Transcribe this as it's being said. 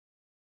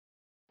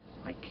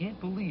can't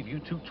believe you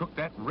two took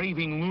that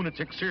raving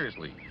lunatic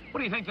seriously. What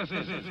do you think this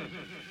is?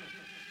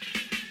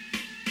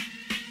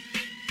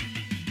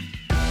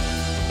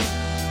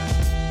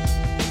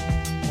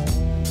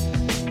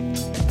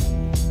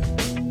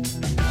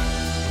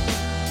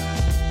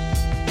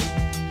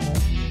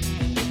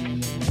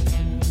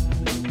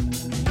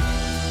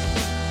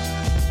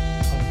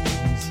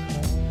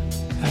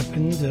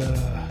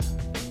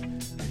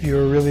 If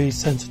you're really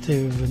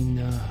sensitive and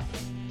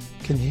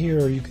can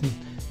hear, you can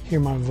hear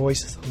my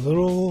voice is a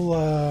little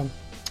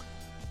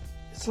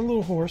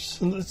hoarse.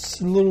 It's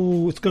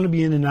going to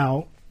be in and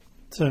out.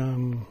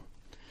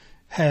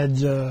 Had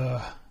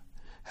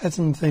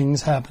some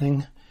things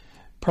happening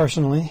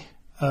personally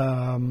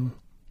a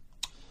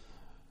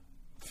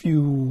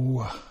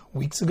few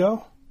weeks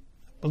ago,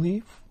 I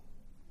believe,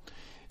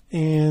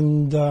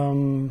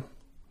 and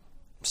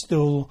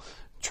still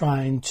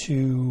trying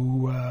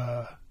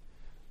to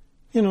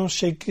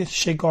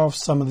shake off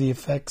some of the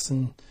effects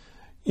and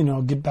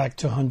get back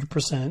to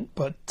 100%,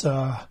 but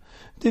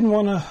didn't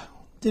want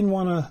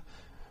to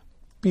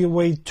be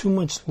away too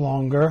much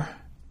longer,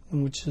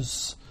 which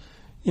is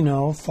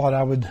thought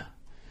I would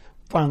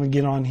finally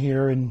get on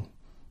here and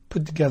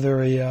put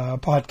together a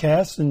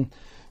podcast and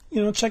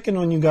check in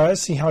on you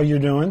guys, see how you're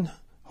doing.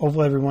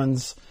 Hopefully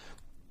everyone's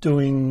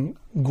doing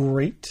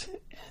great.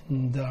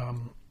 And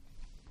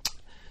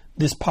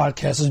this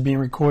podcast is being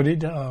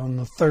recorded on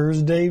the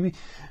Thursday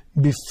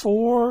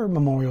before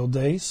Memorial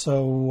Day,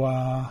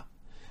 so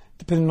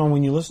depending on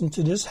when you listen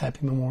to this,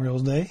 happy Memorial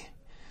Day.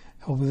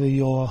 Hopefully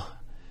you'll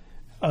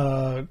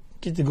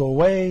get to go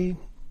away,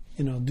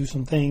 do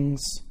some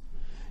things,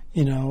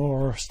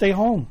 or stay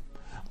home.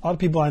 A lot of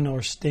people I know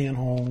are staying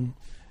home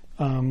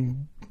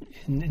and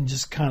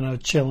just kind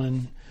of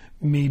chilling.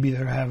 Maybe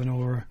they're having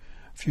over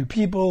a few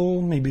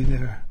people. Maybe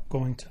they're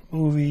going to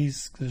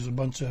movies. There's a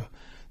bunch of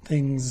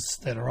things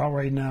that are out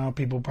right now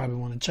people probably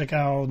want to check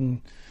out,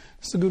 and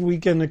it's a good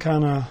weekend to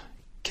kind of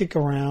kick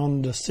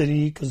around the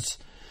city because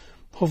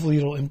hopefully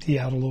it'll empty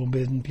out a little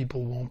bit and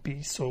people won't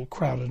be so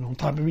crowded on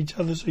top of each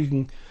other, so you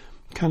can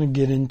kind of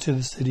get into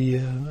the city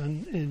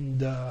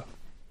and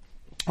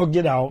or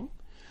get out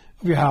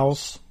of your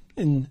house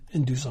and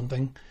do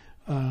something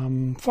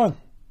fun.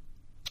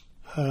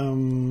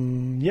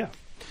 Yeah.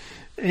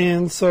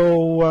 And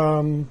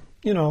so,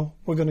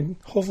 we're going to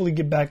hopefully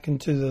get back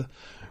into the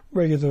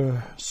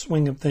regular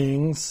swing of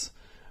things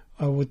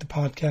with the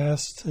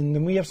podcast. And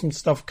then we have some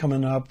stuff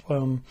coming up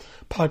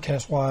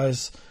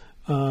podcast-wise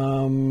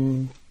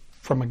from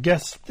a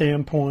guest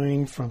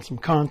standpoint, from some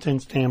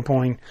content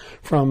standpoint,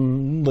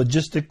 from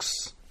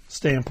logistics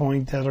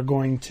standpoint that are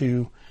going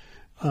to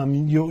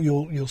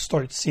you'll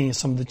start seeing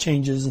some of the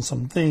changes and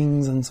some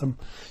things and some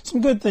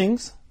good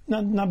things,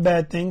 not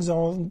bad things,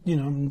 all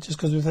just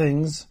because they're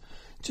things,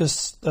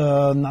 just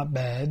not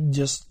bad,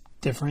 just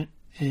different,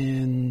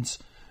 and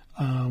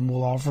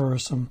we'll offer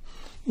some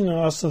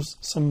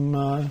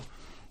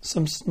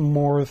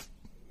more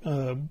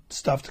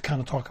stuff to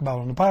kind of talk about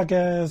on the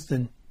podcast,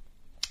 and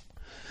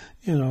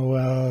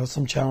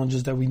some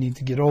challenges that we need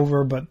to get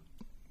over, but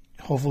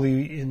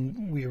hopefully,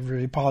 we are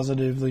very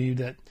positively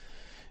that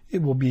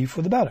it will be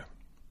for the better.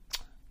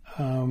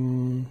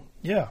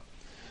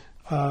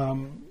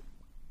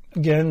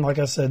 Again, like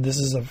I said, this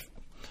is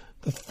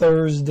the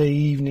Thursday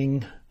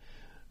evening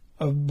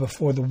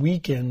before the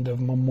weekend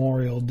of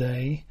Memorial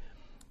Day.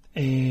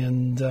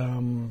 And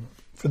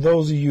for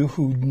those of you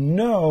who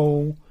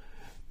know,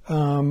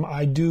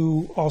 I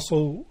do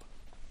also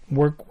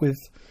work with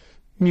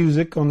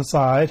music on the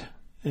side.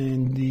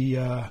 And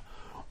the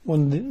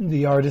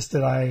artist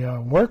that I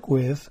work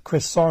with,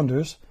 Chris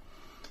Saunders,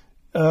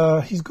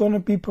 he's going to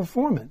be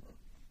performing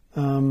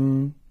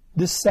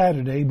this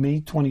Saturday,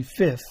 May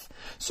 25th.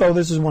 So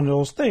this is one of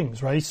those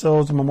things, right? So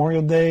it's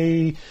Memorial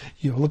Day.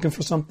 You're looking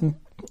for something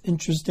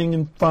interesting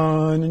and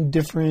fun and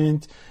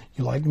different.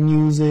 You like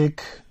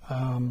music.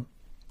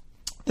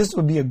 This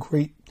would be a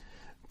great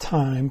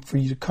time for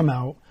you to come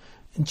out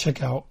and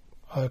check out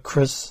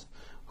Chris,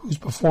 who's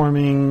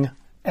performing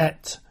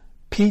at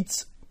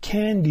Pete's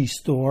Candy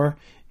Store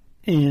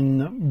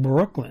in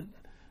Brooklyn.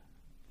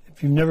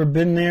 If you've never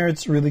been there,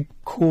 it's a really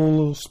cool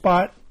little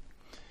spot.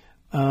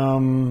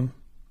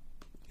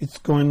 It's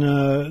going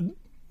to,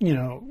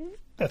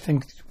 I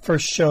think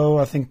first show,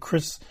 I think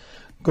Chris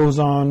goes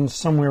on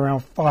somewhere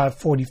around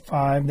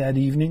 5:45 that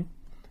evening.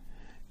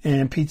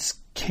 And Pete's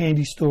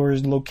Candy Store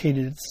is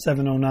located at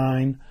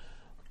 709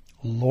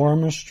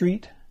 Lorimer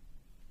Street.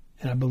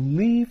 And I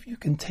believe you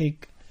can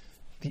take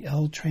the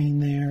L train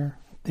there.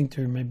 I think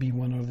there may be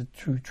one or the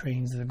two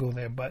trains that go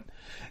there, but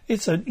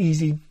it's an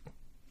easy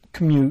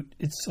commute.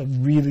 It's a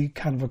really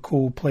kind of a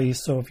cool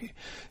place. So if you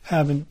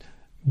haven't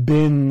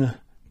been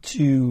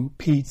to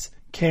Pete's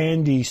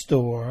Candy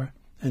Store,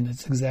 and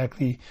it's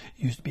exactly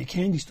used to be a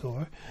candy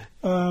store,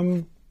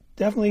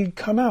 definitely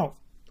come out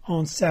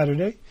on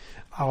Saturday.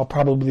 I'm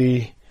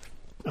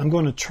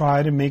going to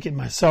try to make it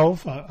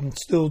myself. I'm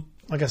still,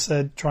 like I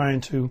said,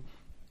 trying to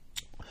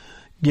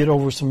get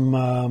over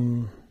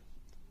some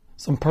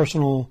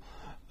personal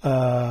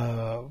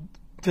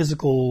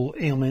physical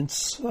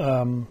ailments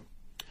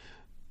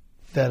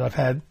that I've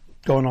had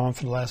going on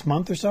for the last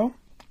month or so,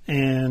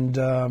 and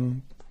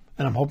I'm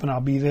hoping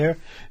I'll be there.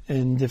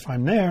 And if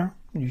I'm there,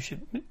 you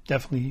should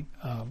definitely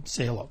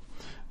say hello.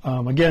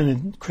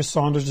 Again, Chris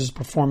Saunders is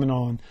performing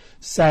on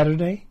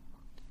Saturday,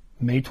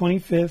 May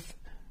 25th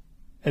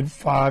at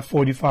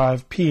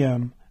 5:45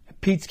 p.m. at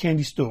Pete's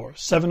Candy Store,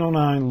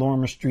 709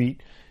 Lorimer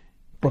Street,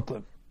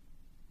 Brooklyn.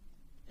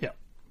 Yeah.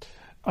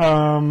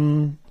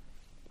 And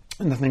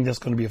I think that's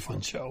going to be a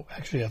fun show.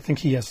 Actually, I think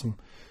he has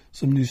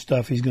some new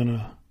stuff he's going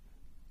to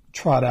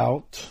trot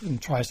out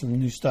and try some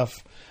new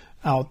stuff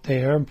out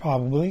there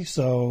probably.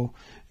 So,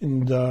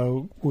 and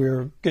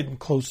we're getting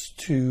close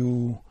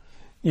to,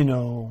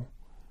 we're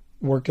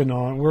working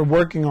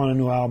on a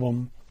new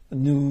album. A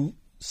new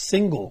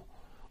single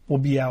will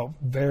be out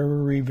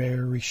very,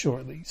 very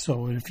shortly.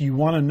 So if you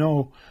want to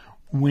know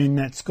when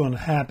that's going to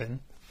happen,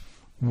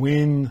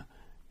 when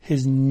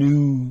his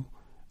new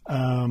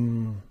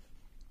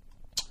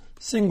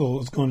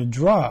single is going to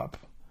drop,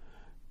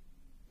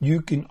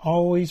 you can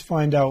always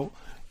find out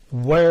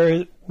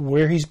where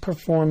he's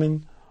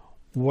performing,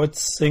 what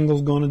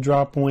single's going to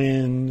drop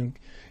when,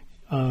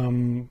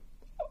 via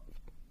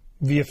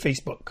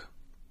Facebook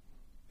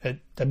at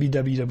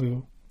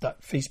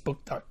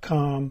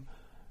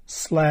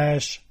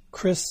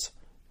www.facebook.com/Chris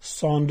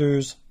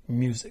Saunders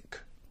Music.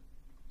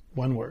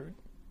 One word.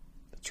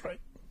 That's right.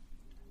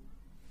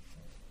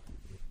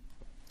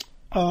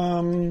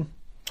 A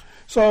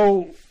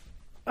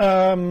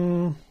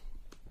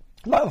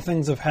lot of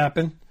things have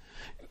happened.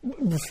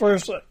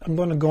 First, I'm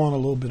going to go on a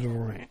little bit of a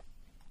rant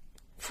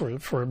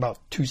for about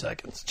 2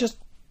 seconds. Just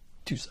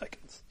 2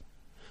 seconds.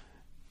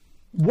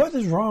 What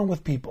is wrong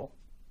with people?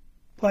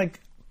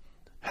 Like,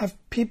 have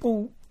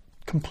people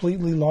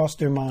completely lost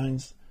their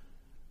minds?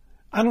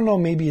 I don't know.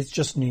 Maybe it's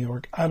just New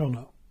York. I don't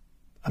know.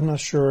 I'm not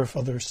sure if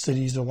other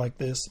cities are like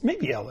this.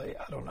 Maybe LA.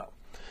 I don't know.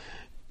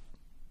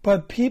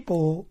 But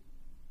people,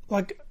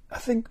 I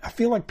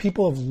feel like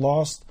people have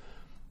lost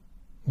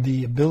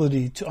the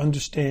ability to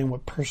understand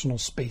what personal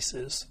space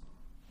is.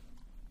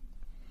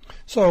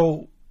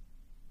 So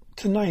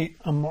tonight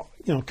I'm,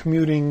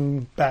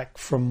 commuting back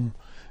from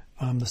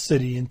the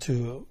city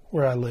into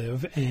where I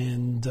live,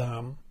 and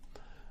I'm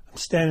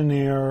standing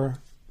there,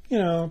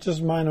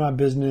 just minding my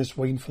business,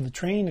 waiting for the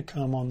train to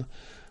come on the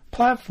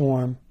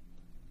platform,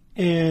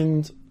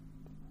 and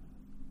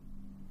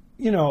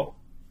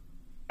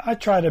I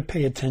try to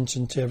pay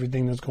attention to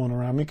everything that's going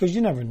around me because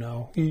you never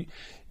know.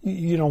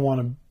 You don't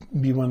want to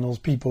be one of those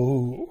people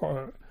who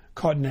are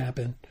caught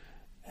napping.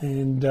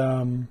 And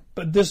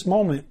but this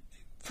moment,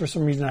 for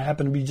some reason, I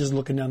happen to be just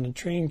looking down the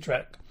train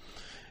track,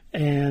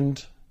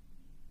 and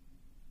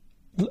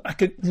I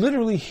could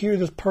literally hear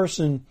this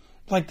person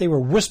like they were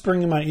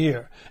whispering in my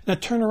ear. And I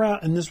turn around,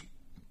 and this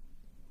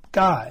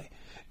guy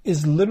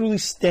is literally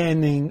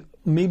standing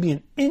maybe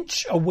an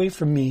inch away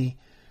from me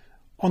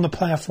on the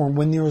platform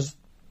when there was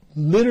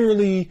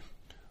literally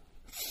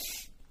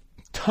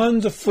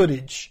tons of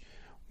footage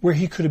where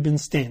he could have been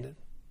standing.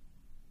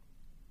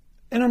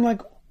 And I'm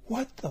like,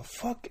 what the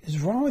fuck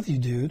is wrong with you,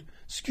 dude?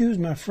 Excuse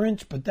my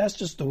French, but that's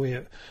just the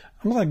way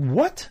I'm like,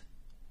 what?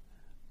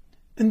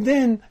 And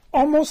then,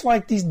 almost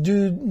like these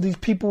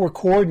people were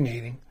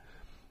coordinating.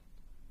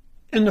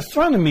 In the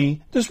front of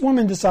me, this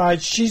woman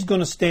decides she's going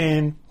to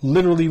stand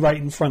literally right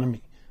in front of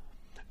me.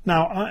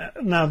 Now,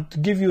 to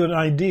give you an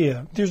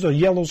idea, there's a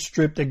yellow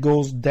strip that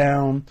goes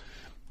down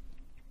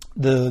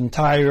the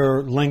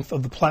entire length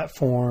of the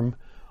platform.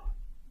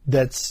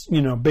 That's,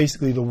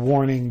 basically the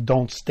warning,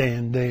 don't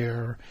stand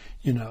there,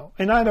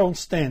 and I don't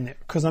stand there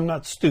because I'm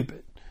not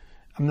stupid.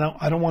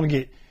 I don't want to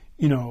get,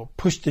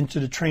 pushed into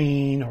the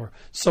train, or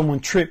someone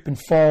trip and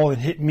fall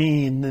and hit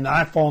me and then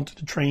I fall into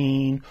the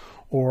train,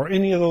 or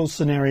any of those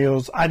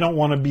scenarios. I don't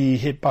want to be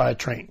hit by a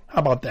train.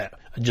 How about that?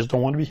 I just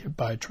don't want to be hit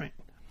by a train.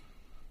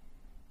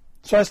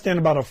 So I stand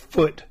about a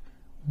foot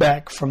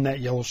back from that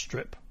yellow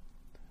strip.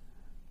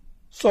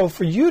 So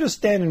for you to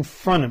stand in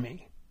front of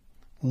me,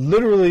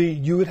 literally,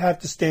 you would have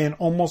to stand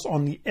almost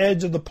on the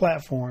edge of the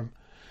platform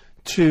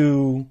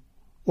to,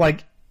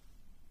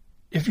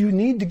 if you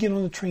need to get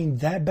on the train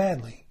that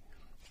badly,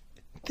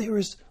 there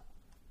was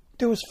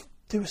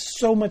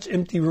so much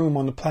empty room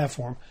on the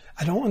platform.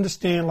 I don't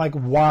understand,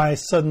 why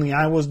suddenly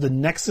I was the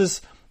nexus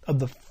of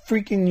the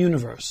freaking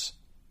universe.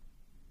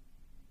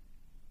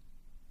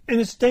 And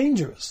it's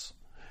dangerous.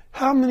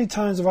 How many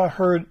times have I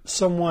heard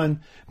someone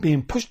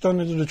being pushed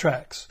under the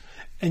tracks?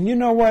 And you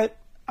know what?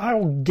 I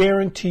will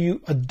guarantee you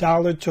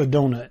 $1 to a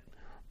donut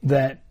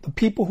that the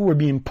people who were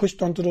being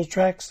pushed onto those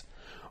tracks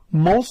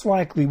most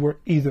likely were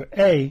either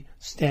A,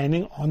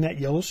 standing on that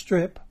yellow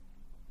strip,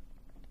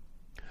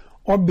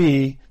 or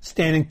B,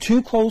 standing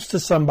too close to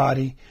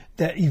somebody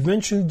that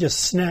eventually just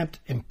snapped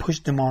and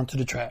pushed them onto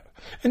the track.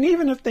 And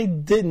even if they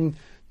didn't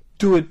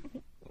do it,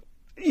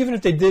 even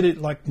if they did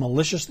it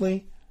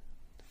maliciously,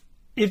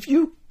 if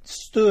you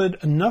stood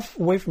enough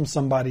away from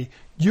somebody,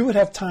 you would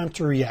have time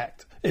to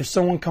react. If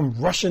someone come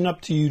rushing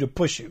up to you to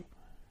push you,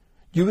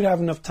 you would have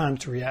enough time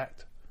to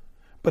react.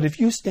 But if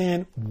you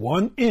stand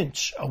 1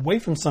 inch away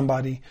from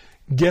somebody,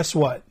 guess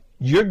what?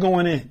 You're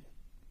going in.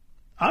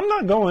 I'm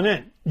not going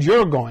in.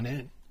 You're going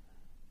in.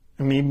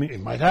 I mean, it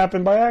might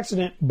happen by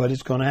accident, but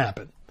it's going to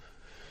happen.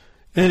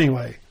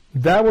 Anyway,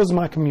 that was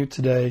my commute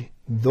today.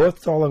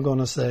 That's all I'm going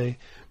to say.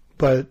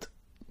 But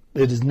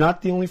it is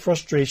not the only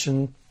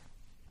frustration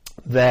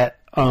that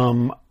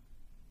I'm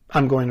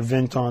going to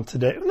vent on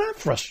today. Not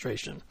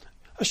frustration.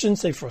 I shouldn't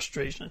say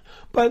frustration,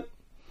 but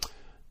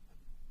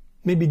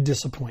maybe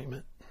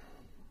disappointment.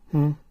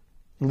 A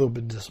little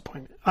bit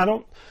disappointment.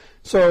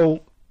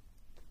 So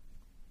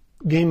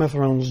Game of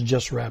Thrones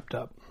just wrapped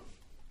up.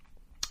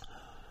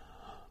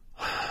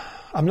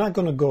 I'm not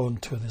going to go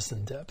into this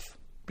in depth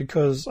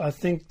because I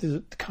think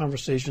the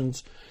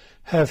conversations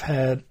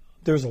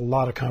there's a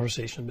lot of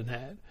conversation been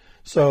had.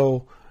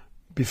 So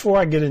before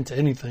I get into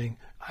anything,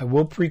 I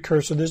will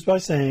precursor this by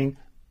saying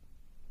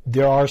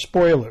there are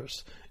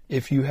spoilers.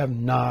 If you have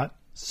not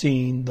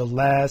seen the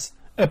last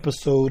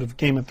episode of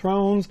Game of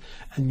Thrones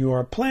and you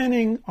are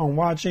planning on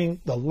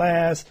watching the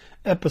last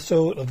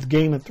episode of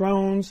Game of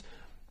Thrones,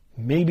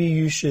 maybe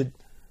you should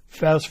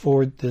fast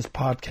forward this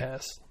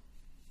podcast.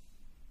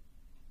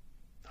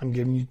 I'm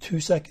giving you 2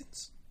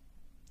 seconds.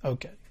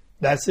 Okay.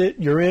 That's it.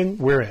 You're in.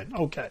 We're in.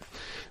 Okay.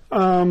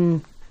 I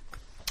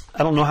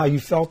don't know how you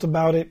felt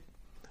about it.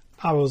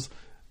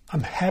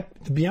 I'm happy,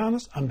 to be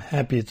honest, I'm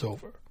happy it's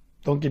over.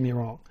 Don't get me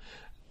wrong.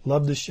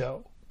 Love the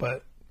show,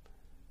 but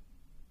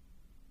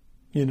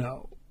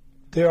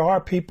there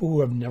are people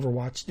who have never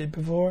watched it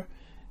before.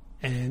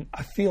 And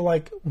I feel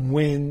like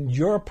when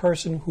you're a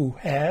person who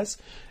has,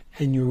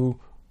 and you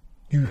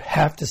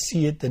have to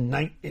see it the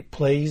night it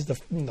plays,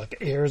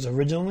 airs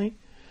originally,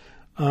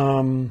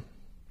 the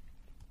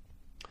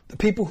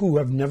people who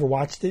have never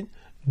watched it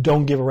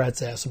don't give a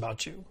rat's ass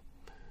about you.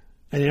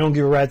 And they don't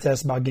give a rat's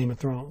ass about Game of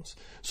Thrones.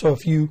 So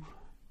if you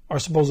are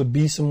supposed to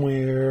be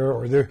somewhere,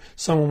 or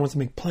someone wants to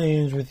make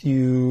plans with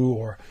you,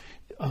 or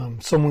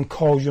someone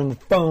calls you on the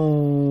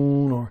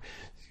phone, or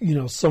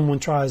someone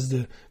tries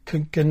to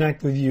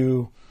connect with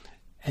you,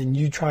 and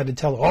you try to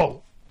tell them,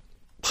 "Oh,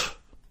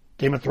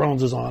 Game of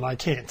Thrones is on, I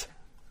can't."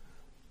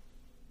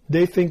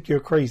 They think you're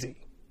crazy.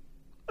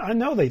 I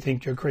know they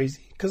think you're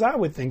crazy, because I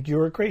would think you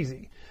were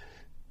crazy.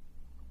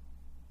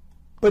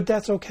 But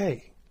that's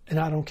okay, and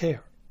I don't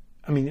care.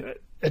 I mean,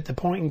 at the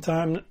point in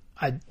time,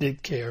 I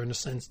did care in the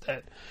sense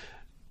that,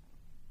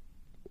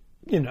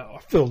 I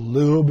feel a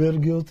little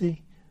bit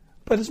guilty,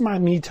 but it's my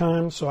me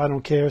time, so I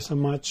don't care so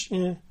much.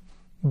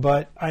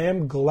 But I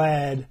am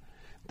glad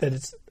that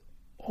it's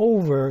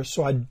over,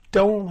 so I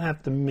don't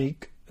have to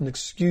make an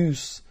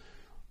excuse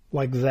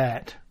like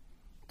that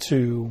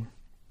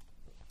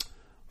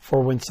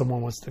for when someone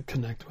wants to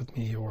connect with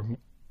me or,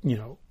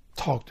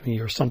 talk to me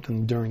or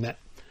something during that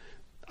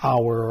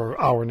hour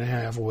or hour and a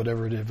half or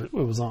whatever it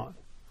was on,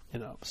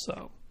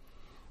 so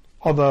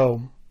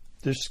although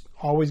there's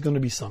always going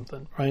to be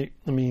something, right?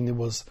 I mean, it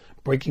was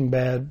Breaking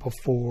Bad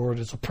before,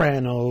 The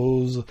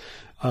Sopranos,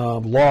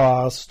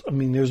 Lost. I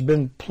mean, there's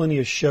been plenty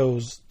of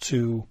shows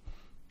to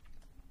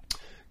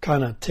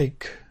kind of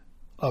take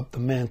up the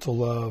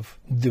mantle of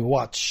to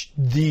watch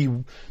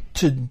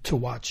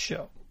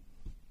show.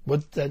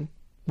 What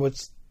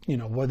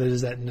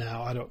is that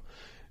now? I don't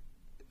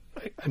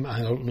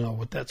know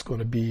what that's going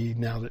to be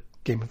now that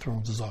Game of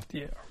Thrones is off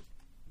the air.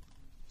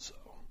 So,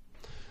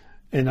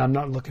 and I'm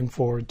not looking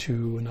forward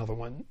to another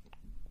one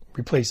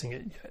replacing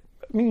it yet.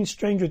 I mean,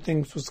 Stranger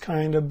Things was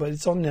kind of, but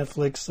it's on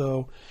Netflix,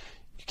 so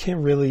you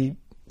can't really,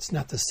 it's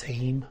not the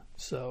same.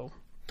 So,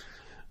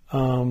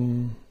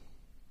 I'm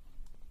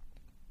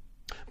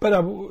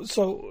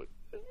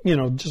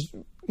just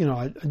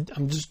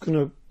going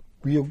to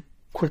real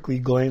quickly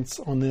glance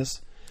on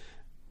this.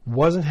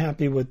 Wasn't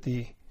happy with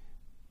the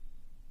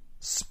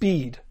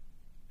speed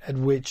at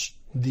which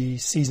the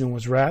season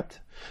was wrapped.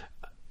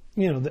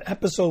 The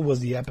episode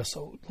was the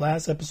episode.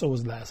 Last episode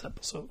was last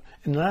episode.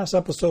 And the last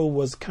episode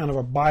was kind of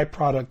a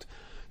byproduct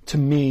to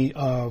me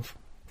of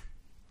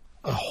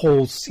a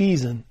whole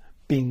season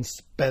being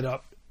sped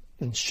up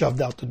and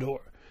shoved out the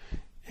door.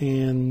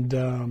 And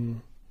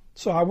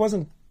so I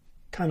wasn't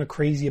kind of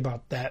crazy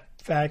about that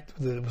fact.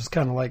 It was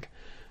kind of like,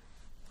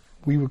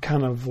 we were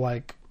kind of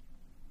like,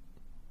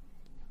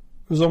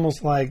 it was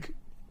almost like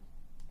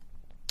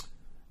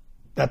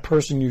that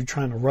person you're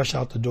trying to rush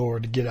out the door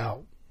to get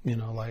out.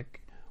 Like,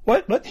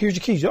 what? Here's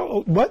your keys.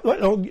 Oh, what?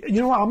 Oh,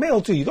 I'll mail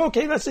it to you.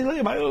 Okay, let's see you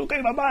later. Bye.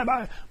 Okay,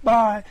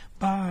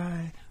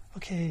 bye.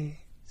 Okay,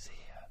 see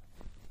ya.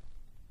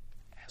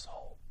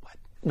 Asshole. What?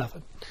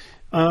 Nothing.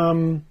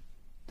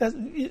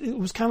 It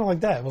was kind of like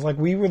that. It was like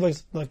we were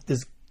like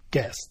this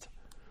guest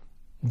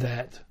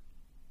that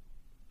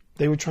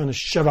they were trying to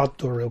shove out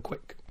the door real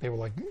quick. They were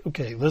like,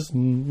 okay, let's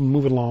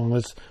move it along.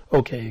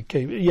 Okay.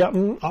 Yeah.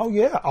 Oh,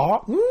 yeah.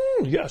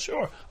 Yeah,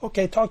 sure.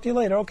 Okay, talk to you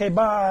later. Okay,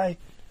 bye.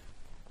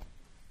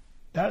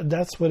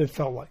 That's what it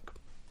felt like.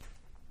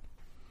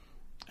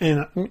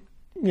 And,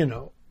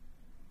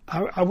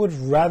 I would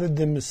rather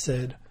them have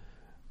said,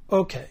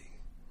 okay,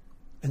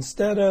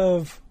 instead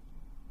of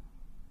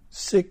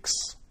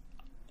 6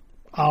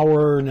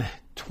 hour and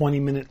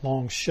 20-minute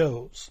long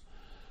shows.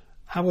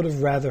 I would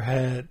have rather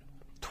had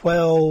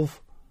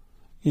 12,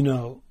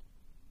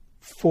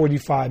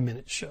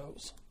 45-minute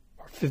shows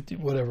or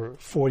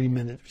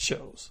 40-minute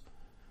shows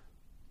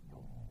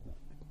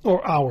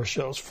or hour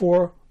shows,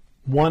 4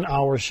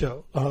 1-hour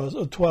shows,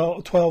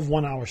 12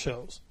 1-hour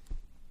shows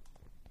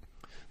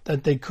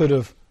that they could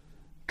have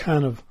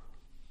kind of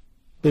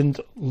been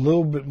a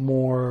little bit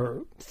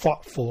more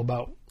thoughtful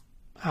about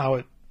how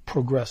it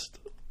progressed.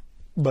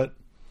 But,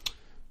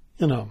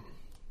 I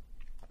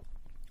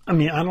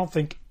don't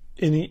think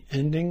any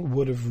ending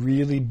would have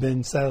really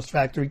been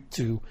satisfactory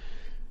to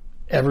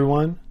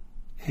everyone.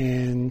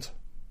 And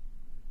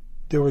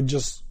there were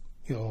just,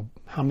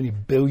 how many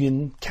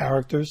billion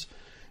characters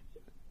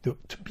to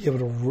be able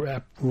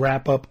to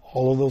wrap up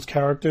all of those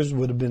characters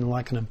would have been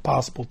like an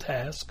impossible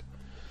task.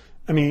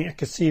 I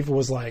could see if it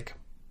was like,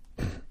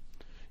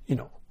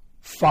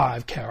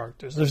 5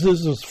 characters. If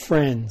this was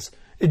Friends,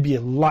 it'd be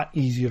a lot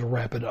easier to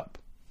wrap it up,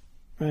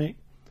 right?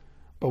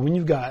 But when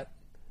you've got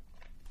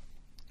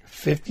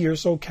 50 or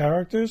so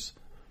characters,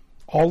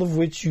 all of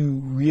which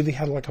you really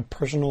had like a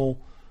personal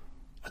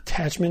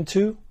attachment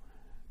to,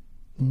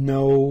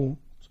 no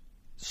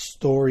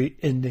story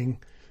ending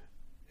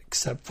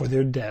except for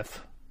their death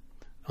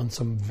on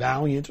some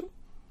valiant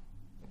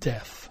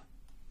death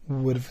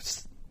would have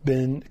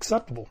been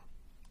acceptable.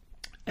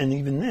 And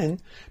even then,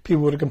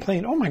 people would have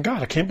complained, oh my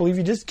God, I can't believe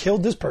you just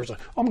killed this person.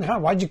 Oh my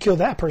God, why'd you kill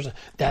that person?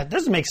 That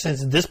doesn't make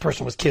sense that this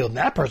person was killed and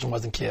that person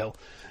wasn't killed.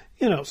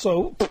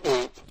 So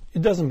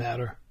it doesn't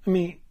matter.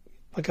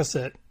 Like I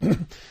said,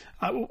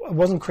 I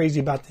wasn't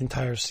crazy about the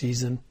entire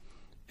season.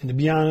 And to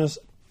be honest,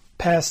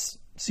 past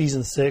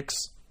season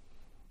 6,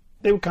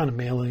 they were kind of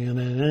mailing in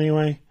it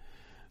anyway.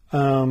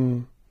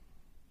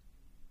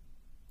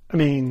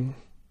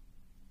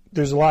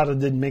 There's a lot that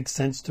didn't make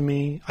sense to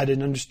me. I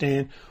didn't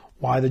understand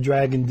why the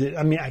dragon did.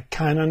 I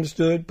kind of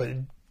understood, but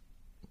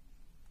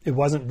it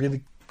wasn't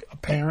really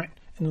apparent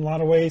in a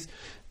lot of ways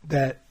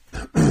that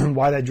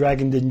why that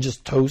dragon didn't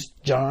just toast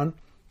John.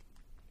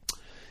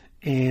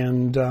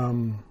 And, I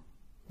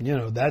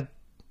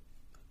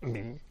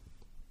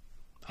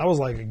was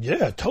like,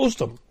 yeah,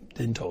 toast him.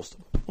 Didn't toast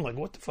him. I'm like,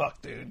 what the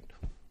fuck, dude?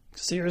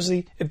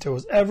 Seriously? If there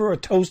was ever a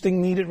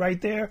toasting needed right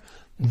there,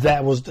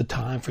 that was the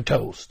time for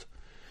toast.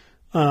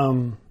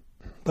 But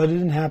it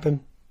didn't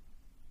happen.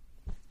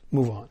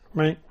 Move on,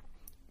 right?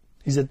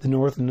 He's at the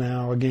North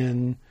now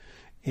again,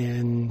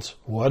 and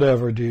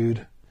whatever,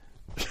 dude.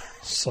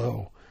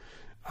 So,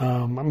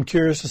 I'm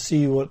curious to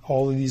see what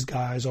all of these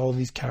guys, all of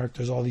these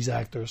characters, all these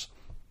actors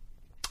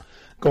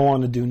go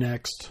on to do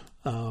next.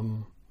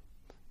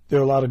 There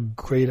are a lot of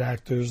great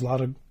actors, a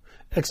lot of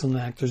excellent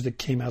actors that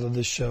came out of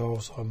this show,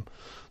 so I'm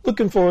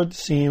looking forward to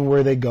seeing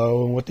where they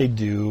go and what they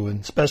do, and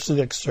especially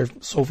like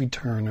Sophie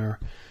Turner.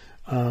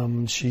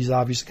 She's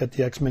obviously got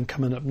the X-Men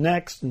coming up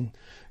next, and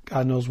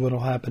God knows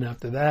what'll happen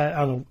after that.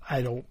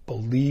 I don't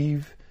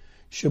believe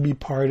she'll be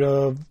part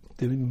of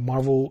the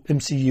Marvel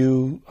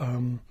MCU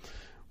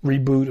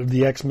reboot of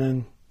the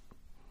X-Men,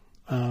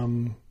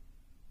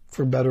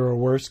 for better or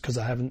worse, because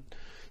I haven't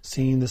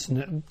seen this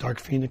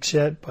Dark Phoenix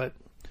yet. But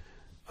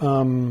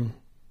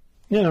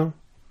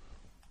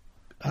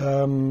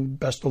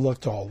best of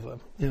luck to all of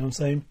them. You know what I'm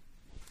saying?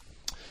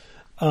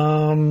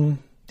 The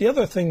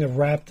other thing that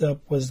wrapped up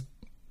was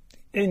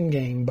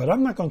Endgame, but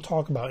I'm not going to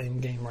talk about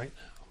Endgame right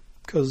now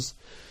because,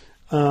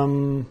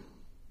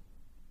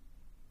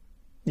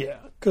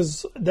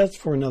 because that's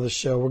for another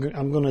show.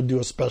 I'm going to do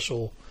a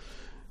special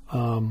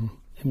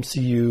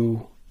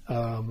MCU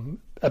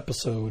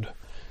episode,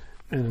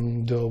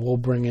 and we'll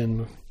bring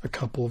in a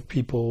couple of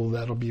people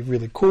that'll be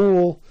really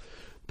cool,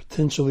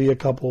 potentially a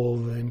couple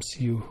of the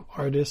MCU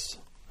artists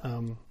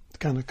to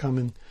kind of come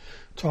and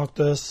talk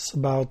to us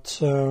about,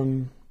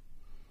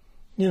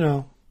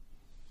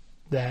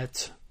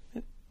 that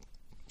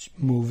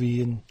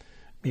movie and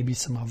maybe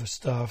some other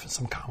stuff and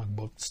some comic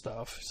book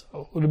stuff.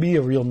 So it'll be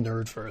a real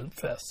nerd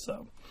fest.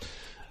 So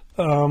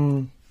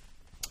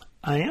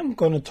I am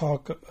going to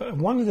talk. I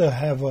wanted to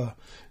have there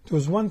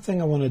was one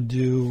thing I want to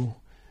do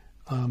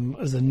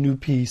as a new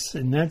piece,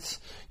 and that's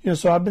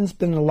so I've been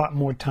spending a lot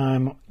more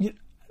time.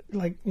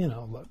 Look,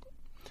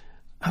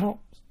 I don't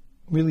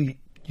really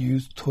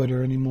use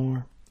Twitter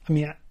anymore.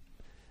 I'm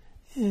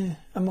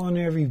on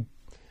there every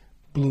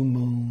blue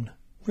moon.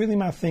 Really,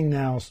 my thing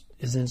now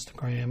is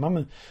Instagram.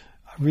 I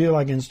really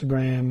like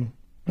Instagram.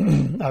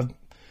 I've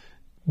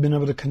been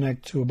able to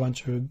connect to a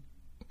bunch of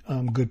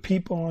good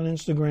people on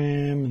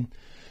Instagram, and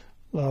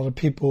a lot of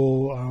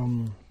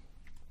people.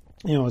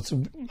 It's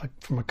like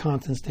from a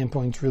content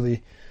standpoint, it's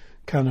really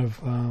kind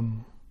of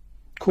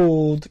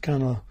cool to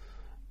kind of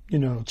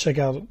check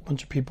out a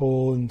bunch of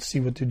people and see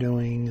what they're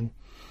doing.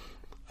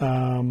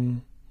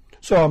 And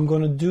so I'm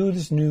going to do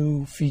this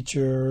new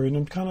feature, and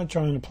I'm kind of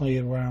trying to play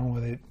around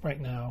with it right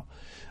now,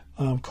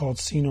 called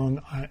Seen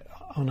on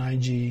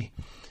IG.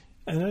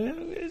 And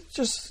it's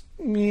just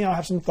me. I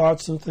have some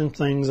thoughts and some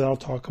things that I'll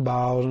talk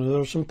about. And there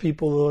are some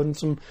people and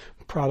some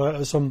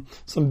product, some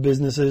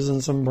businesses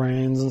and some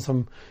brands and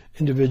some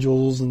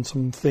individuals and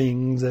some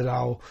things that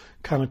I'll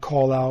kind of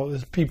call out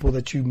as people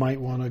that you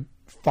might want to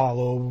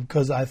follow,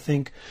 because I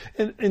think,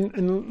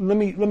 and let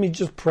me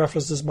just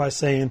preface this by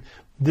saying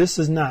this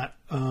is not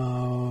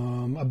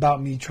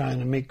about me trying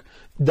to make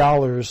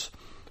dollars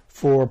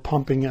for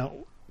pumping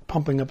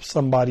up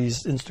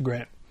somebody's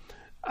Instagram.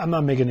 I'm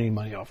not making any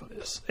money off of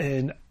this,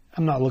 and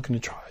I'm not looking to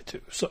try to.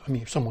 So, I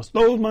mean, if someone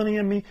throws money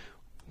at me,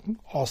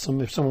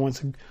 awesome. If someone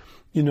wants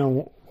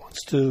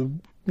to,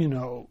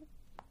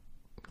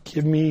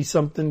 give me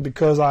something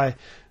because I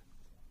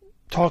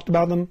talked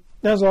about them,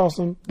 that's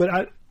awesome.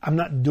 But I'm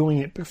not doing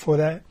it for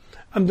that.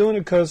 I'm doing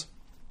it because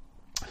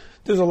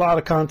there's a lot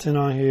of content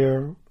on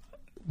here.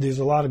 There's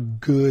a lot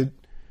of good,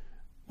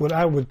 what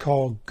I would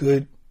call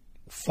good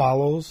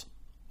follows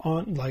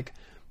on, like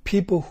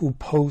people who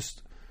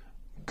post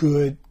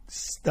good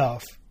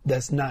stuff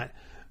that's not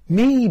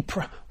me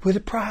with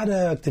a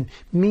product and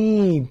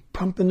me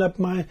pumping up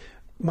my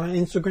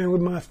Instagram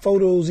with my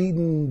photos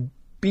eating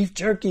beef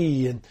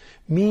jerky and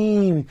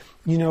me,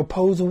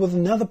 posing with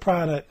another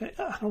product.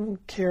 I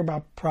don't care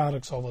about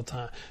products all the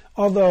time.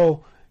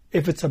 Although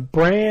if it's a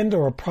brand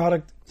or a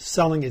product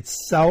selling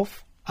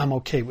itself, I'm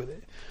okay with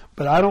it.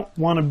 But I don't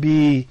want to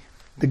be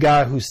the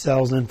guy who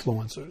sells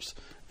influencers.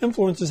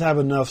 Influencers have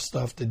enough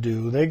stuff to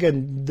do. They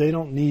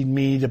don't need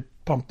me to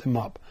pump them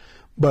up.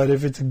 But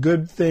if it's a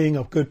good thing,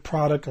 a good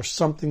product, or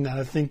something that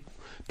I think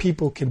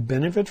people can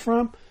benefit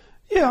from,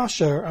 yeah, I'll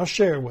share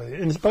it with you.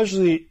 And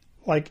especially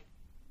like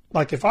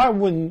if I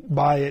wouldn't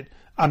buy it,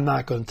 I'm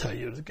not going to tell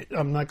you.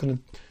 I'm not going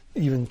to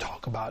even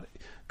talk about it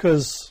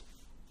because,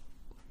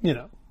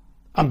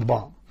 I'm the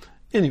bomb.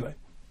 Anyway,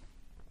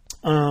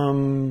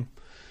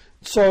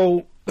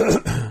 so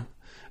I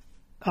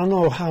don't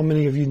know how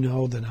many of you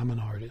know that I'm an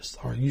artist,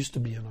 or used to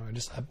be an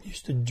artist. I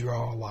used to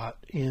draw a lot,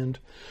 and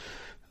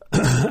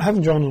I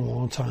haven't drawn in a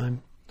long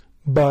time,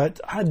 but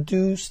I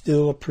do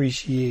still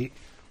appreciate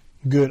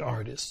good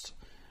artists.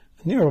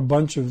 And there are a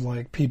bunch of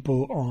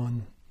people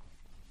on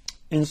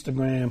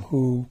Instagram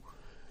who,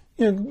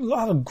 a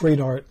lot of great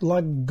art, a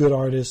lot of good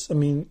artists. I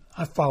mean,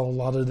 I follow a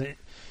lot of the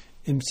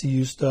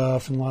MCU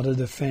stuff and a lot of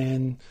the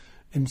fan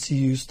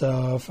MCU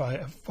stuff.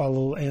 I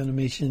follow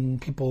animation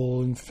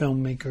people and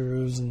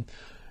filmmakers, and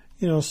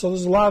so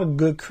there's a lot of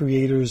good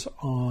creators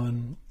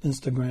on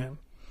Instagram.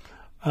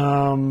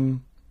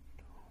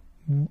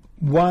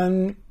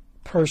 One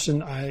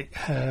person I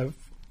have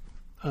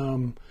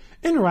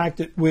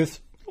interacted with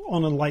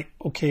on a light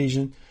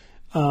occasion,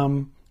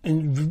 and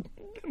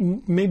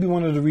maybe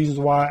one of the reasons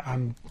why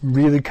I'm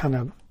really kind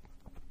of,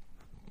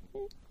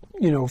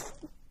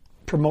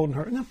 promoting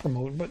her, not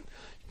promoting, but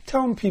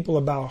telling people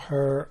about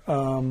her,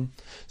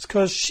 it's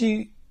because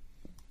she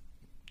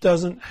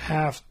didn't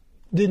have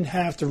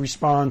to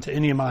respond to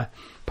any of my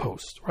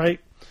posts, right?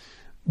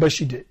 But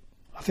she did.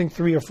 I think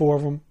 3 or 4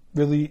 of them.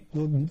 Really,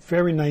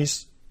 very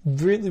nice,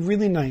 really,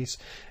 really nice.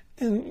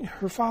 And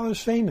her father's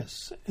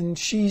famous, and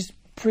she's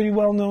pretty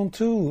well known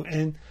too.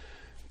 And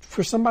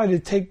for somebody to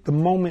take the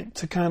moment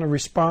to kind of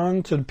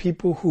respond to the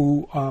people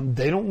who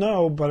they don't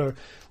know but are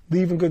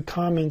leaving good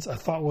comments, I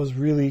thought was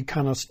really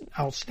kind of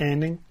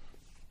outstanding.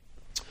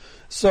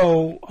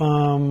 So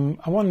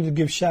I wanted to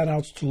give shout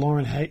outs to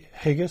Lauren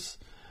Haggis,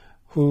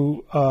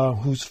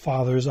 whose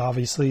father is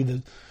obviously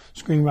the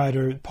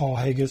screenwriter Paul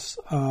Haggis.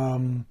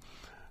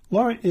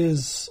 Lauren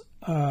is,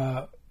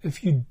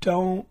 if you're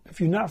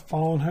not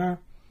following her,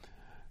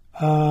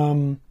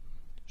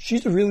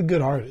 she's a really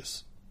good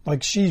artist.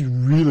 She's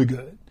really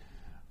good.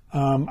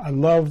 I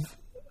love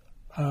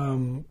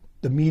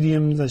the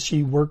mediums that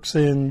she works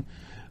in.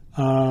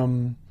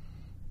 Her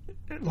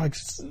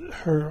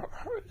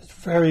it's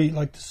very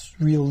this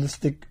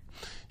realistic.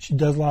 She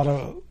does a lot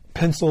of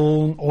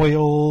pencil and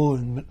oil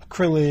and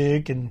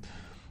acrylic, and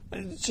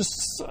it's just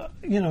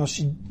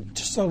she's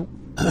just so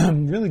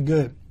really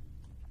good.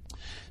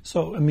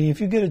 So, I mean,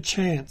 if you get a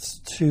chance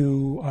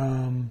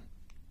to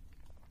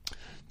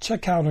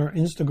check out her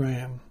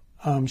Instagram,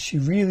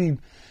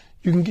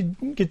 you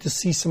can get to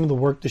see some of the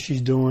work that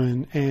she's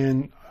doing.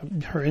 And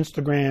her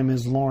Instagram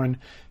is Lauren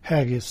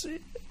Haggis,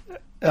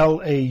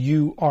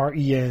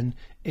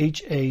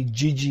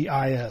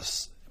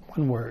 LaurenHaggis,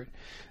 one word.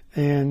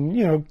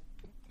 And,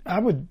 I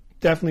would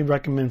definitely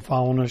recommend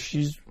following her.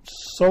 She's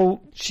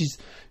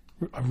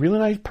a really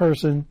nice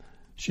person.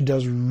 She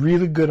does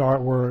really good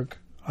artwork.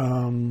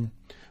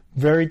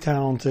 Very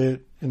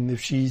talented, and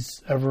if she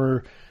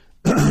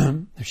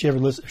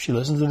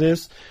listens to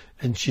this,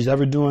 and she's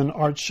ever doing an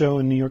art show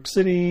in New York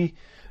City,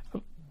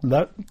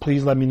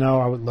 please let me know.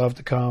 I would love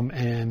to come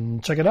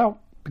and check it out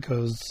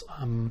because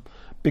I'm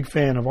a big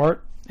fan of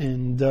art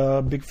and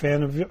a big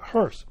fan of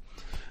hers.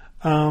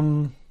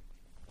 And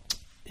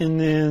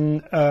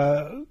then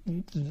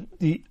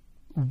the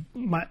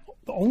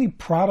only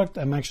product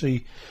I'm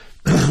actually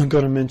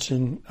going to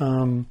mention,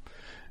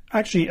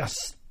 I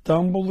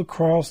stumbled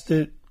across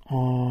it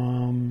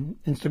on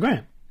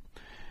Instagram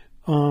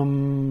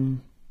a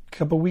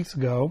couple of weeks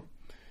ago,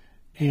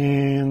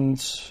 and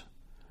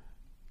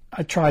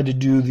I tried to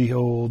do the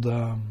old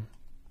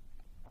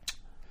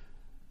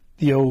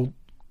the old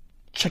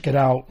check it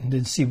out and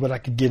then see what I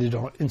could get it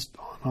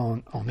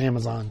on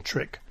Amazon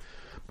trick.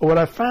 But what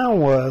I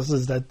found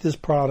is that this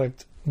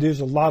product, there's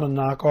a lot of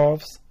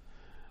knockoffs.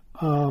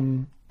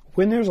 When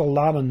there's a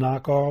lot of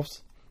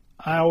knockoffs,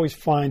 I always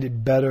find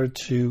it better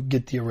to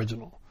get the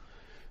original.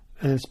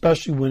 And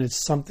especially when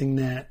it's something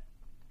that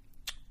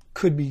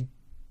could be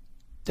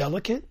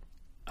delicate,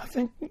 I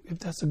think, if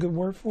that's a good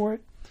word for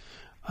it.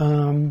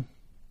 I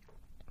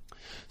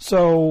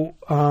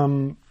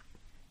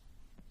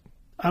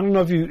don't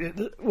know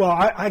if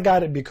I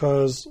got it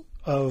because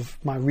of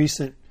my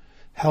recent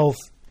health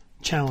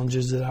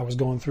challenges that I was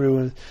going through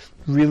and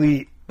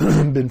really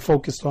been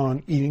focused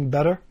on eating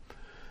better.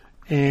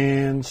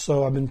 And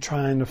so I've been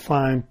trying to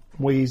find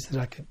ways that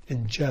I could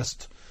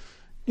ingest,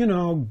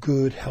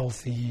 good,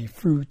 healthy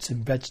fruits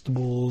and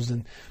vegetables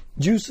and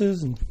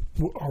juices, and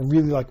are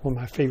really like one of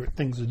my favorite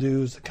things to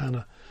do is to kind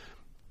of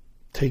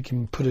take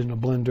and put it in a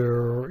blender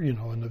or, in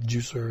a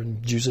juicer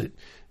and juice it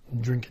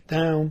and drink it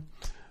down.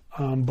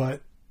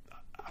 But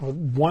I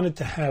wanted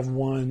to have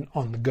one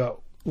on the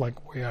go,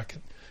 like where I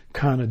could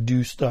kind of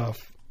do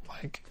stuff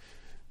like,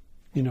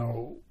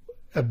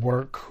 at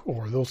work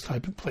or those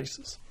type of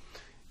places.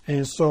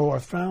 And so I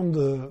found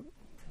the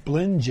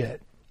BlendJet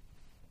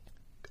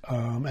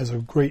as a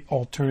great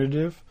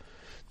alternative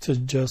to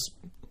just,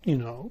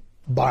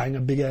 buying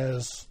a big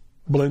ass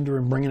blender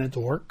and bringing it to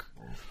work,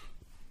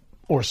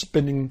 or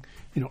spending,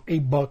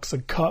 $8 a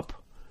cup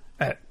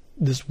at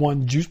this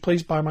one juice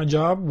place by my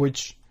job,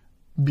 which,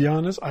 be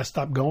honest, I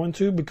stopped going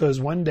to because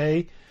one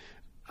day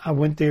I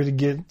went there to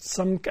get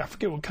I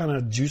forget what kind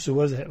of juice it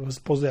was. It was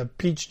supposed to have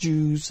peach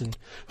juice, and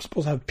it was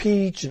supposed to have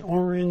peach and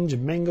orange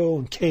and mango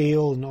and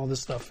kale and all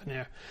this stuff in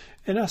there.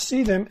 And I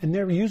see them, and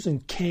they're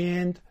using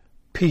canned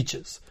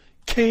peaches.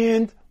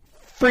 Canned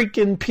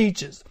freaking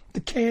peaches. The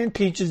canned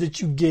peaches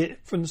that you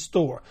get from the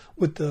store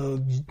with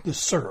the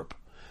syrup.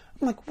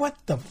 I'm like, what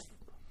the?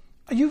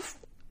 Are you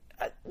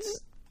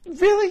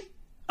really?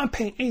 I'm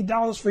paying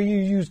 $8 for you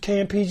to use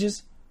canned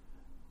peaches.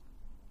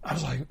 I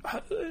was like,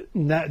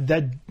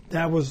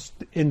 that was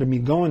the end of me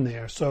going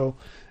there. So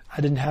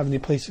I didn't have any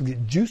place to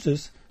get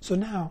juices. So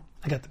now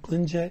I got the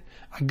BlendJet.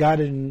 I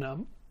got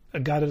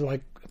it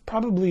like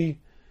probably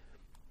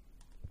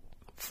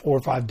 4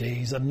 or 5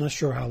 days. I'm not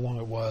sure how long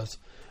it was,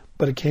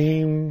 but it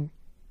came,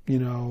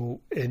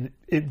 and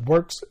it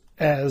works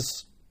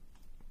as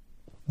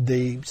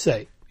they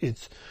say.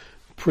 It's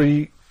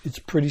pretty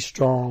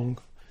strong.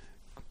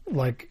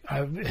 Like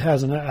I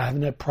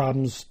haven't had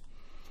problems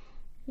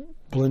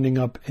blending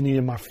up any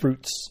of my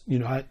fruits.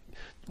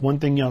 One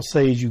thing I'll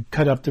say is you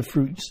cut up the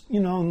fruits,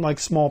 in like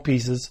small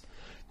pieces.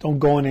 Don't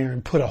go in there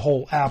and put a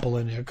whole apple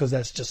in there because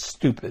that's just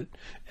stupid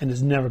and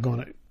it's never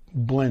going to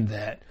blend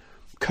that.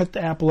 Cut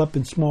the apple up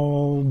in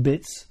small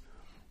bits,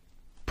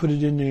 put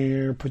it in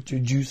there, put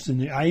your juice in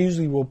there. I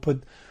usually will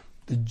put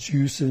the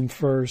juice in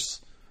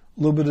first,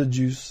 a little bit of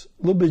juice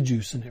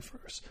in there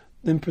first.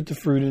 Then put the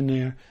fruit in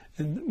there.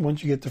 And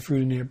once you get the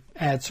fruit in there,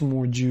 add some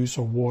more juice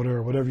or water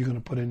or whatever you're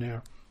going to put in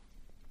there.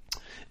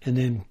 And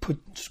then put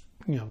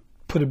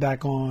it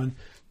back on,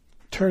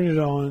 turn it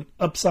on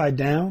upside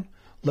down,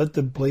 let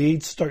the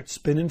blades start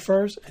spinning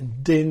first, and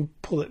then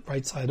pull it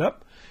right side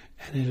up,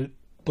 and it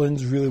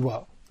blends really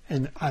well.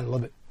 And I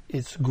love it.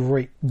 It's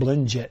great.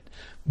 BlendJet.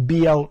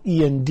 BlendJet.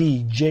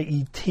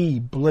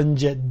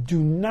 BlendJet. Do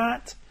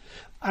not,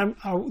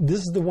 this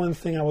is the one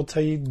thing I will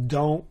tell you,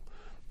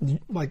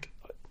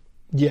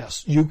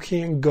 yes, you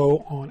can go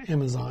on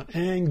Amazon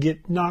and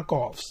get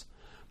knockoffs.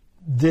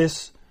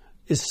 This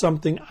is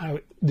something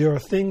there are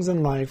things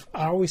in life.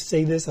 I always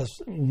say this,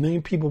 as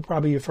many people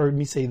probably have heard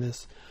me say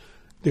this.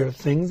 There are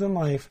things in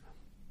life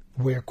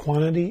where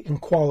quantity and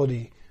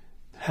quality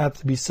have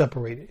to be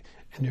separated.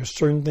 And there are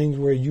certain things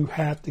where you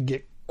have to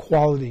get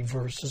quality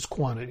versus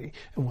quantity.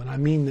 And what I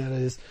mean that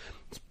is,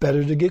 it's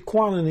better to get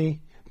quality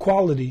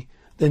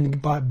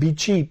than be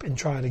cheap and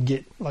try to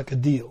get like a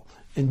deal.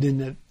 And then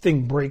that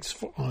thing breaks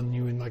on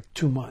you in like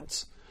 2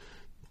 months.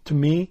 To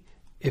me,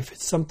 if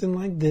it's something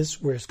like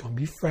this where it's going to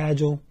be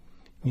fragile,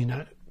 you're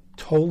not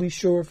totally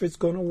sure if it's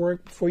going to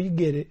work before you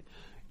get it,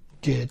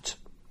 get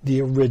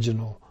the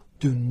original.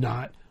 Do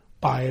not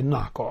buy a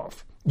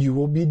knockoff. You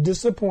will be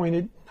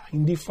disappointed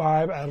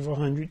 95 out of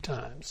 100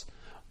 times,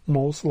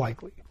 most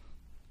likely.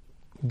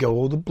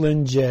 Go to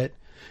BlendJet,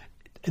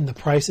 and the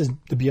price is,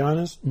 to be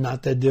honest,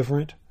 not that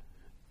different.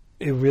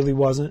 It really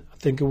wasn't. I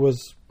think it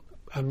was,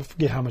 I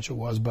forget how much it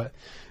was, but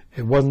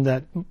it wasn't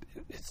that,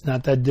 it's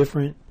not that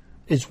different.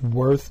 It's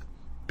worth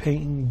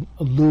paying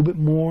a little bit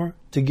more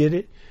to get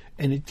it,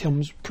 and it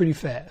comes pretty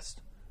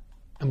fast.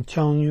 I'm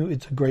telling you,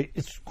 it's great.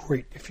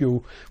 If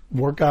you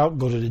work out,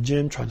 go to the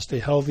gym, try to stay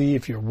healthy.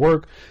 If you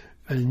work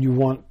and you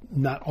want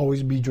not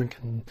always be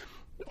drinking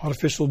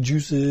artificial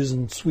juices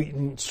and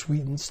sweetened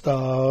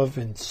stuff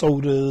and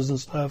sodas and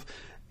stuff,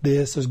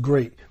 this is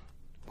great.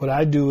 What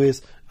I do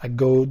is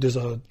there's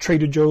a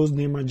Trader Joe's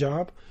near my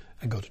job.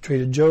 I go to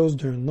Trader Joe's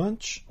during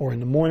lunch or in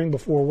the morning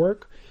before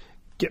work,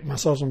 get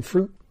myself some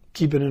fruit,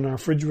 keep it in our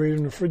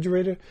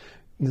refrigerator.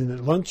 And then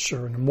at lunch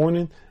or in the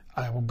morning,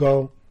 I will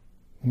go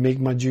make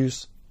my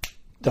juice,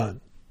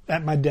 Done.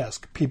 At my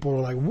desk, people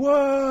were like,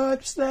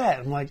 "What's that?"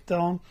 I'm like,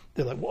 "Don't."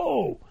 They're like,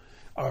 "Whoa!"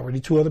 Already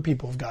 2 other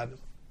people have gotten it.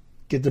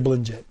 Get the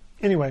BlendJet.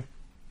 Anyway,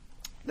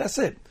 that's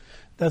it.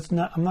 That's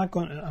not. I'm not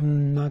going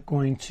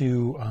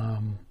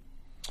to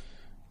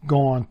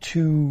go on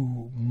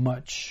too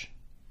much.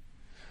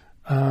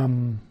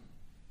 I'm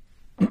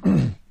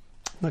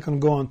not going to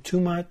go on too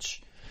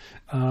much.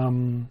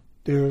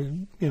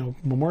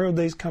 Memorial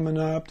Day's coming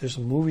up. There's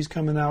some movies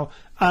coming out.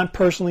 I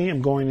personally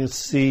am going to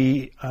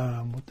see.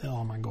 What the hell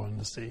am I going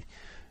to see?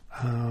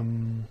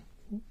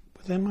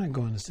 What am I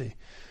going to see?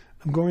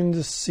 I'm going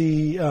to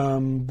see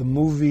the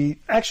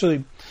movie.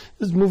 Actually,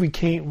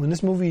 when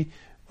this movie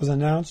was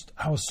announced,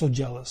 I was so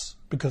jealous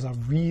because I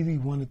really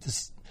wanted to.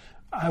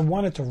 I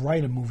wanted to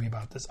write a movie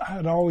about this. I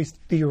had always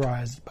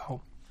theorized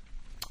about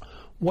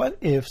what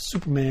if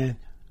Superman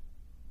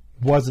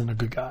wasn't a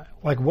good guy.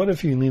 Like, what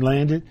if he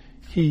landed?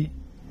 He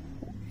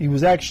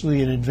was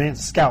actually an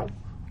advanced scout,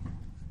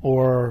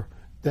 or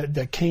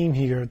that came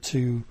here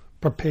to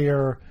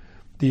prepare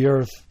the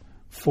Earth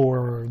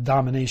for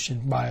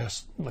domination by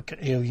like an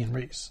alien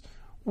race.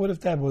 What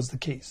if that was the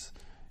case?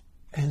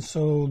 And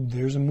so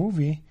there's a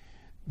movie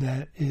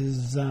that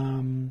is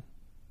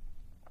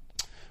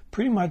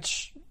pretty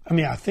much. I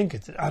mean, I think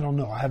it's. I don't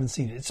know. I haven't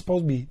seen it. It's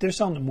supposed to be. They're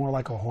selling it more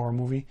like a horror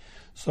movie,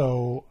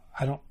 so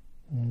I don't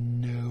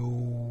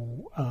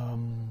know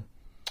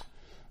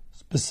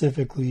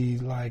specifically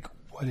like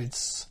what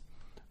it's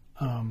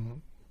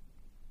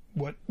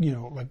what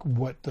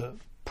the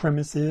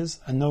premise is.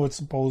 I know it's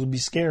supposed to be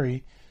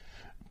scary.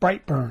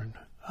 Brightburn.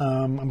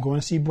 I'm going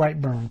to see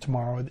Brightburn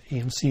tomorrow at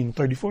AMC on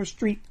 34th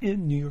Street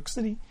in New York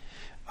City.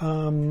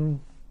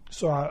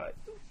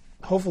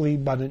 Hopefully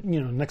by the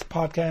next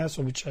podcast,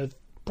 which I'd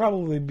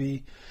probably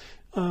be,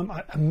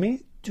 I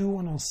may do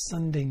one on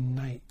Sunday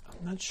night.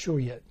 I'm not sure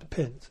yet.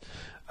 Depends.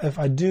 If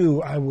I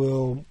do, I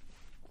will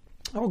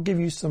give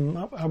you some.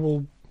 I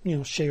will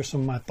share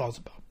some of my thoughts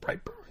about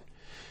Brightburn.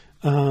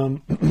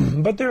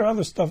 But there are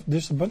other stuff.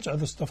 There's a bunch of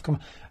other stuff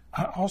coming.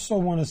 I also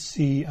want to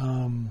see.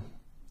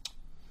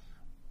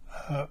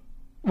 I'll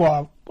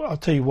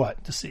tell you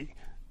what to see.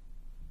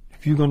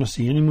 If you're going to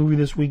see any movie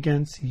this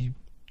weekend, see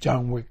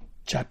John Wick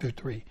Chapter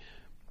 3.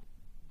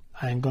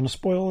 I ain't going to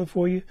spoil it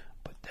for you,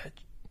 but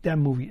that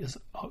movie is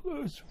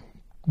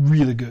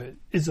really good.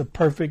 It's a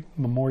perfect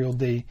Memorial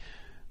Day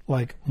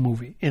like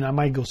movie, and I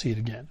might go see it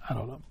again. I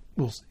don't know.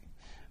 We'll see.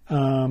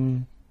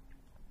 I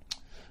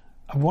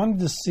wanted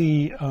to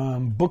see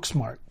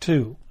Booksmart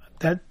too.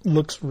 That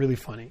looks really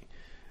funny,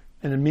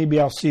 and then maybe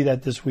I'll see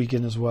that this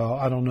weekend as well.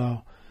 I don't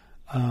know.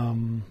 I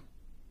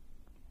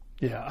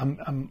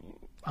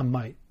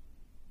might.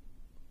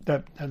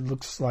 That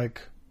looks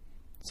like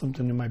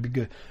something that might be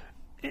good.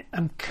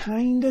 I'm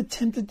kind of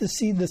tempted to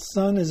see The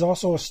Sun is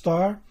also a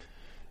star.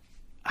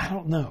 I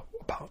don't know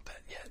about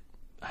that yet.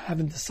 I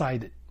haven't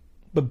decided.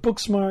 But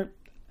Booksmart,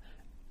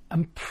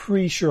 I'm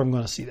pretty sure I'm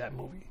going to see that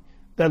movie.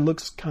 That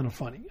looks kind of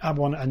funny. I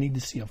need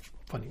to see a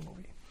funny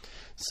movie.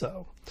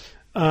 So,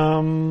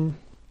 well,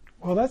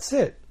 that's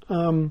it.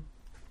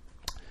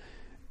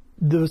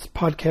 This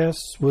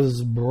podcast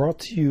was brought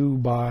to you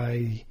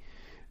by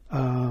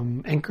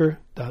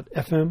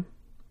Anchor.fm.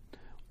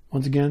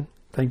 Once again,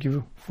 thank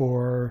you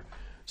for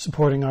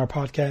supporting our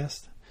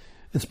podcast.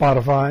 And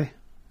Spotify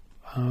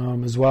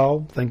as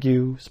well. Thank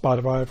you,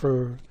 Spotify,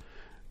 for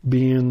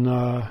being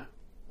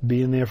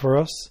there for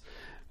us.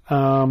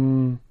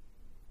 Want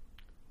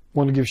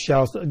to give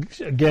shouts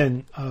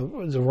again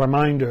as a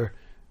reminder.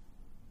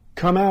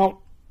 Come out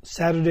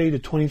Saturday the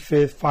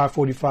 25th,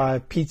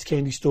 5:45, Pete's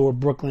Candy Store,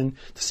 Brooklyn,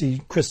 to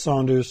see Chris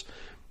Saunders.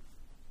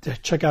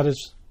 Check out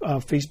his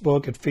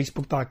Facebook at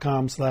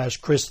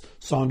facebook.com/Chris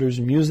Saunders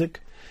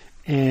Music,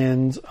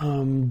 and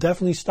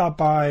definitely stop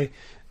by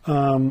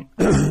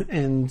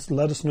and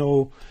let us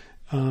know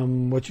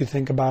what you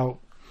think about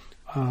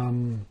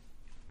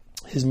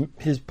his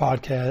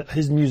podcast,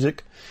 his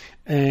music,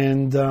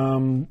 and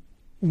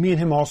me and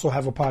him also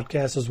have a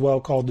podcast as well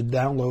called The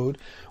Download.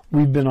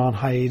 We've been on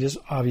hiatus,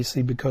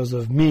 obviously, because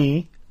of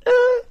me,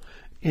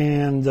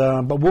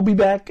 but we'll be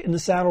back in the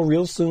saddle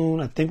real soon.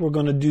 I think we're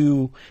going to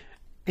do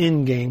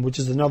Endgame, which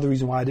is another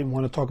reason why I didn't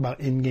want to talk about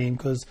Endgame,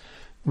 because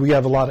we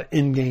have a lot of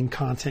Endgame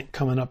content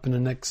coming up in the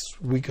next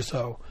week or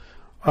so.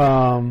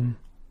 But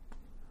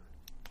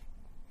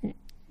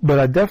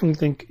I definitely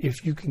think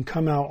if you can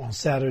come out on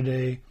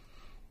Saturday,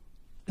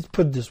 let's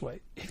put it this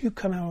way. If you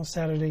come out on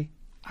Saturday,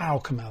 I'll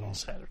come out on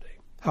Saturday.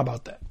 How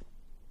about that?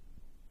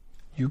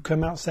 You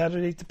come out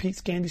Saturday to Pete's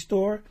Candy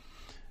Store,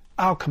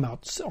 I'll come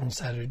out on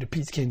Saturday to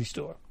Pete's Candy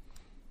Store.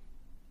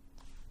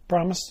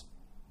 Promise?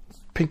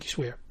 Pinky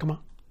swear. Come on.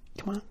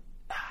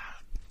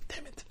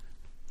 Damn it.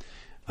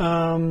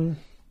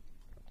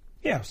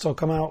 So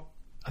come out.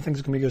 I think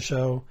it's going to be a good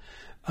show.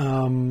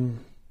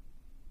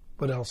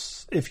 What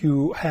else? If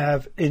you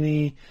have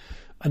any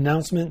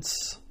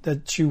announcements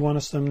that you want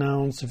us to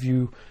announce, if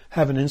you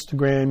have an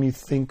Instagram you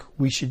think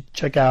we should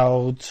check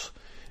out,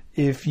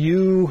 if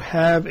you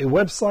have a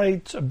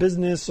website, a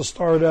business, a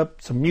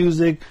startup, some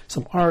music,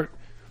 some art,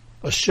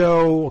 a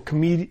show, a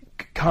comedy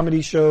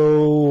comedy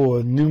show or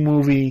a new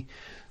movie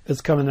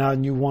that's coming out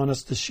and you want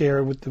us to share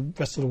it with the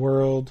rest of the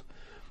world,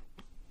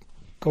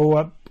 go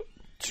up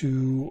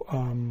to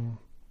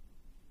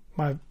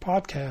my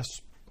podcast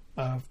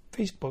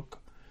Facebook,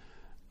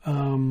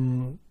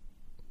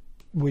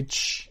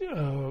 which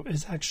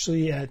is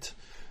actually at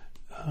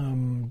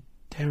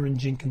Darren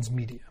Jenkins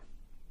Media.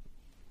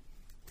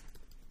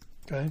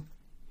 Okay?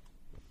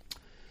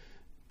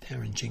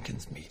 Darren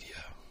Jenkins Media.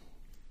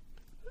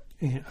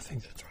 Yeah, I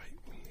think that's right.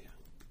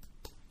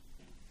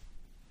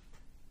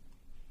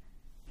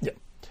 Yeah,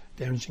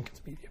 Darren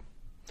Jenkins Media.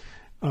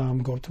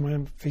 Go up to my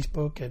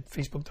Facebook at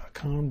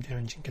facebook.com,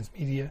 Darren Jenkins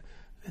Media,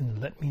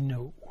 and let me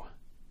know.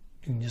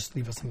 You can just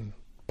leave us some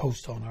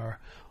post on our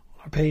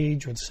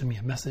page or send me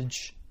a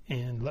message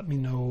and let me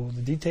know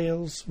the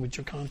details with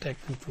your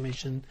contact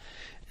information,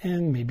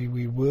 and maybe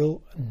we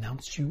will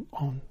announce you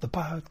on the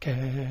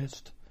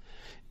podcast.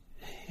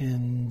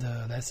 And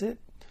that's it.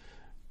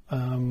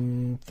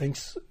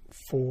 Thanks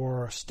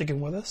for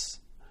sticking with us.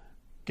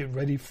 Get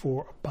ready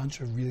for a bunch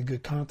of really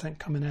good content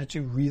coming at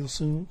you real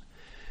soon.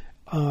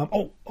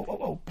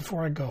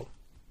 Before I go,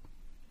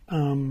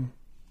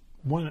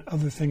 one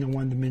other thing I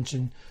wanted to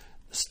mention,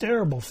 the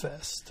Starable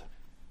Fest.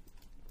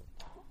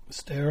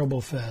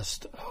 Starable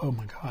Fest. Oh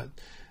my God.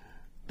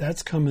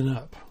 That's coming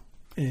up.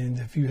 And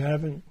if you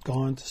haven't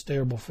gone to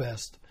Starable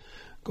Fest,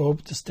 go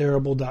up to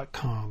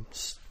starable.com.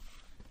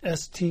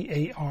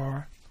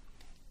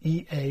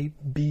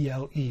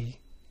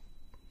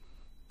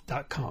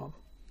 STAREABLE.com.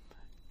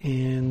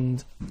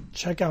 And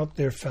check out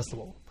their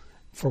festival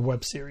for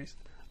web series.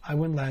 I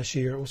went last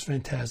year. It was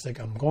fantastic.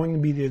 I'm going to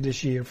be there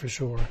this year for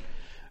sure.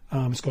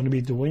 It's going to be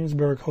at the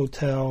Williamsburg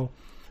Hotel,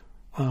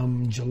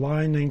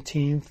 July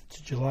 19th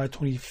to July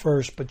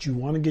 21st. But you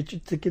want to get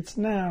your tickets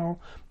now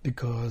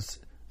because,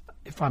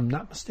 if I'm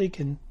not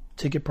mistaken,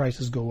 ticket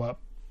prices go up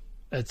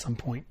at some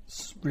point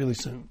really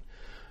soon.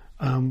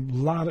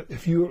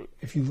 If you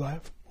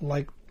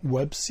like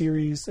web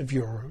series, if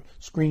you're a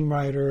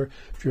screenwriter,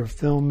 if you're a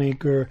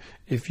filmmaker,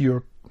 if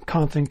you're a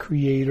content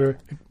creator,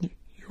 if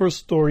you're a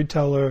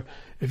storyteller,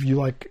 if you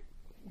like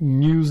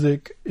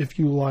music, if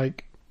you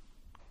like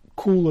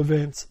cool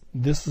events,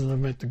 this is an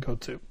event to go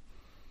to.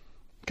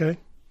 Okay?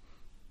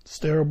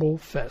 Starable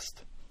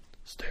Fest.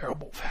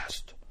 Starable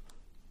Fest.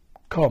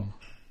 Come.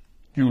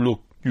 You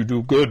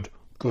do good.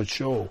 Good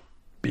show.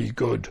 Be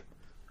good.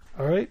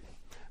 All right?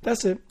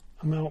 That's it.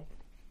 I'm out.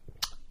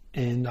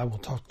 And I will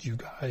talk to you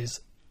guys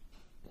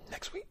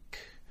next week.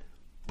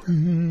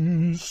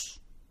 Peace.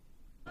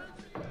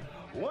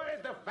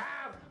 Where's the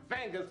five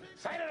fingers?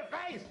 Say to the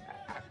face.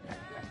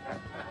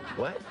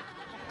 What?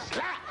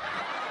 Slap.